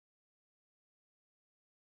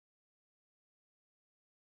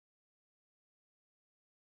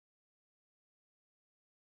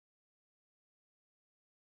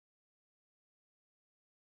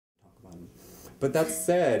But that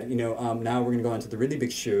said, now we're going to go on to the really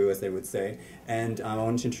big shoe, as they would say. And I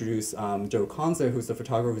want to introduce Joe Conzo, who's the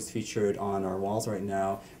photographer who's featured on our walls right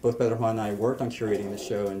now. Both Pedro, Juan, and I worked on curating the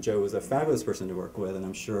show, and Joe was a fabulous person to work with, and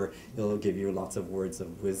I'm sure he'll give you lots of words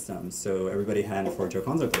of wisdom. So everybody hand for Joe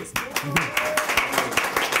Conzo, please.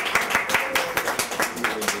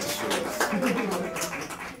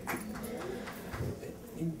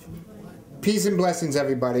 Peace and blessings,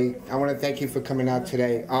 everybody. I want to thank you for coming out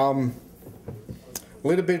today. A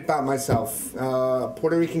little bit about myself.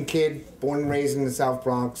 Puerto Rican kid, born and raised in the South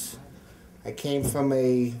Bronx. I come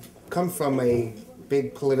from a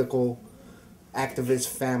big political activist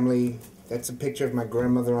family. That's a picture of my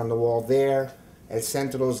grandmother on the wall there. El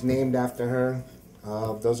Centro is named after her.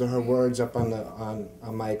 Those are her words up on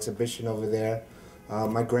my exhibition over there.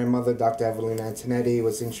 My grandmother, Dr. Evelyn Antonetti,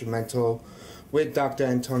 was instrumental with Dr.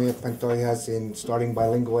 Antonio Pantojas in starting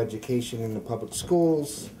bilingual education in the public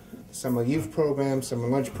schools, summer youth programs, summer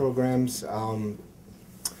lunch programs.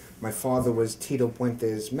 My father was Tito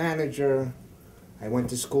Puente's manager. I went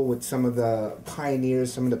to school with some of the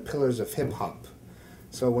pioneers, some of the pillars of hip-hop.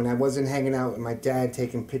 So when I wasn't hanging out with my dad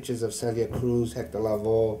taking pictures of Celia Cruz, Hector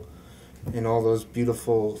Lavoe, and all those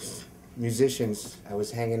beautiful musicians, I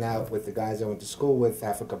was hanging out with the guys I went to school with,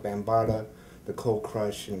 Africa Bambaataa, the Cold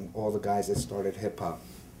Crush, and all the guys that started hip-hop.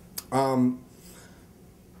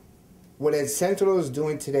 What El Centro is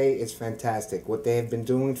doing today is fantastic. What they have been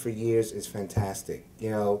doing for years is fantastic.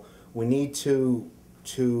 We need to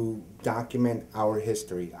document our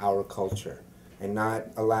history, our culture, and not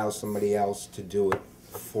allow somebody else to do it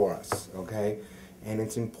for us, okay? And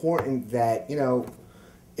it's important that,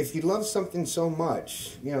 if you love something so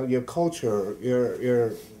much, your culture,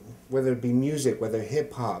 your whether it be music, whether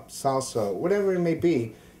hip-hop, salsa, whatever it may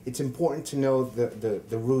be, it's important to know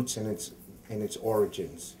the roots and its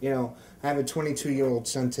origins. I have a 22-year-old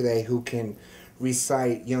son today who can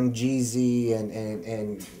recite Young Jeezy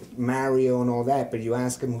and Mario and all that, but you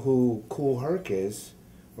ask him who Kool Herc is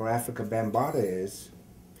or Africa Bambaataa is,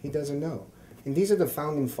 he doesn't know. And these are the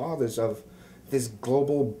founding fathers of this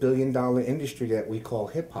global billion-dollar industry that we call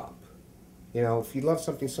hip-hop. If you love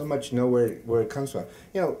something so much, know where it comes from.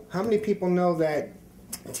 How many people know that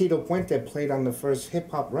Tito Puente played on the first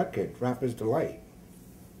hip-hop record, Rapper's Delight?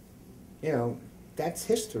 That's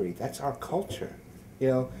history. That's our culture.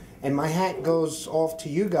 And my hat goes off to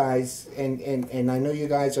you guys, and I know you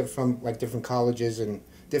guys are from different colleges and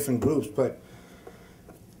different groups, but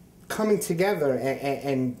coming together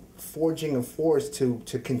and forging a force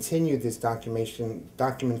to continue this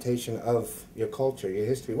documentation of your culture, your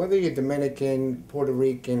history, whether you're Dominican, Puerto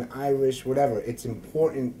Rican, Irish, whatever. It's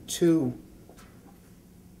important to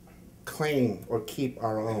claim or keep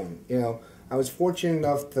our own. I was fortunate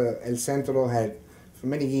enough to El Centro had, for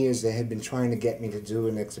many years, they had been trying to get me to do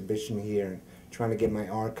an exhibition here and trying to get my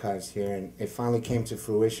archives here, and it finally came to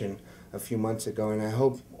fruition a few months ago, and I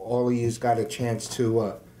hope all of you's got a chance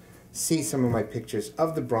to see some of my pictures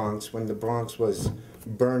of the Bronx when the Bronx was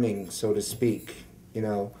burning, so to speak,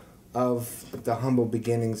 of the humble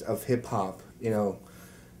beginnings of hip-hop.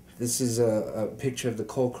 This is a picture of the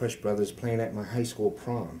Cold Crush brothers playing at my high school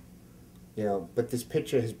prom. But this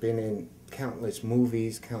picture has been in countless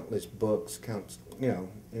movies, countless books,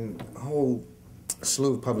 in a whole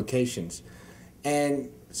slew of publications. And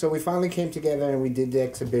so we finally came together and we did the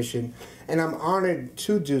exhibition. And I'm honored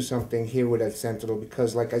to do something here with El Centro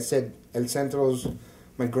because, like I said, El Centro's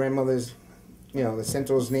my grandmother's, El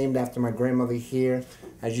Centro's named after my grandmother here.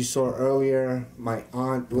 As you saw earlier, my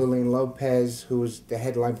aunt Lillian Lopez, who was the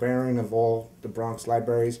head librarian of all the Bronx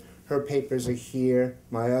libraries, her papers are here.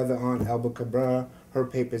 My other aunt, Elba Cabrera, her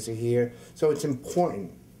papers are here. So it's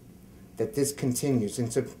important that this continues.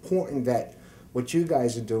 It's important that what you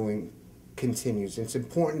guys are doing continues. It's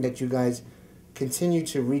important that you guys continue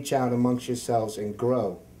to reach out amongst yourselves and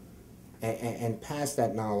grow and pass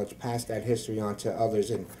that knowledge, pass that history on to others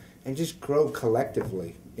and just grow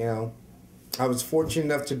collectively. I was fortunate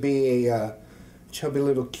enough to be a chubby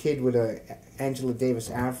little kid with a Angela Davis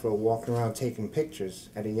afro walking around taking pictures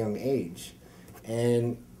at a young age.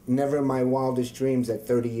 And never in my wildest dreams that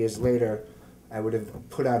 30 years later I would have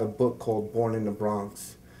put out a book called Born in the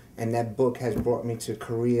Bronx. And that book has brought me to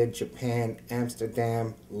Korea, Japan,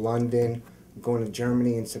 Amsterdam, London, going to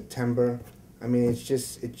Germany in September. I mean, it's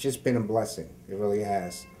just been a blessing. It really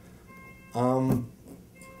has.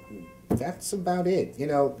 That's about it.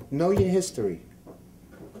 Know your history.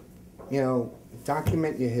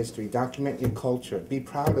 Document your history, document your culture. Be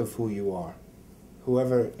proud of who you are,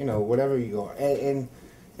 whoever, whatever you are, and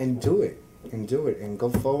do it, and go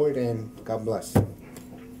forward, and God bless.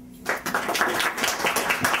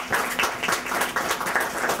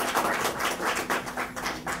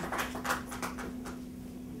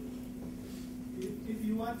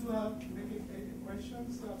 want to make any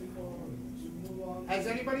questions before we move on? Has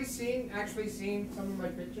anybody actually seen some of my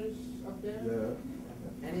pictures up there?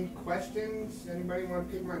 Yeah. Any questions? Anybody want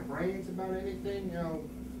to pick my brains about anything? You know,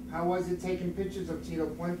 how was it taking pictures of Tito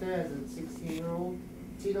Puente as a 16-year-old?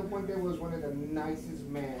 Tito Puente was one of the nicest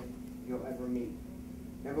men you'll ever meet.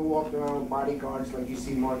 Never walked around with bodyguards like you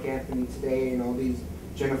see Mark Anthony today and all these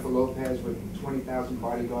Jennifer Lopez with 20,000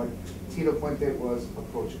 bodyguards. Tito Puente was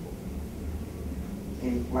approachable.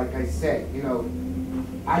 And like I said, you know,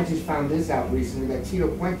 I just found this out recently that Tito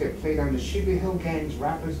Puente played on the Sugar Hill Gang's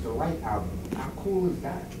Rapper's Delight album. How cool is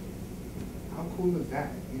that? How cool is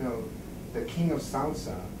that? You know, the king of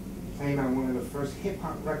salsa playing on one of the first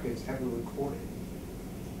hip-hop records ever recorded.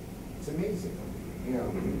 It's amazing, you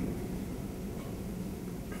know.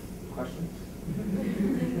 Questions?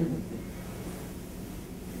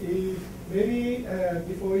 Maybe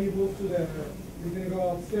before you move to the, you're going to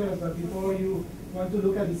go upstairs, but before you want to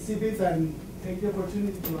look at the exhibits and take the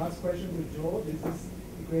opportunity to ask questions with Joe, this is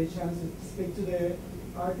a great chance to speak to the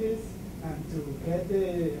artist and to get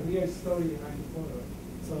the real story behind the photo.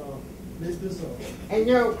 So let's do so. And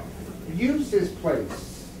you know, use this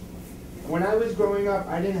place. When I was growing up,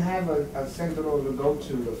 I didn't have a center to go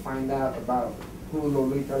to find out about who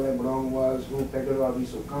Lolita Lebron was, who Pedro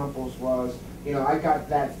Aviso Campos was. You know, I got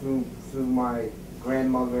that through my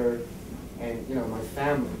grandmother and, you know, my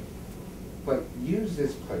family. But use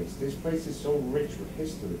this place. This place is so rich with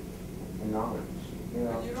history and knowledge. You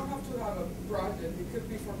know? And you don't have to have a project. It could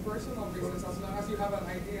be for personal reasons, as long as you have an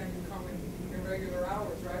idea and you come in regular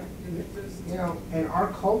hours, right? You could just, you know, and our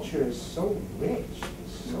culture is so rich,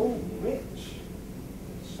 so rich,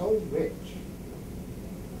 so rich.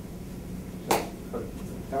 So, but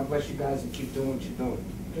God bless you guys and keep doing what you're doing.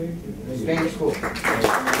 Stay in school.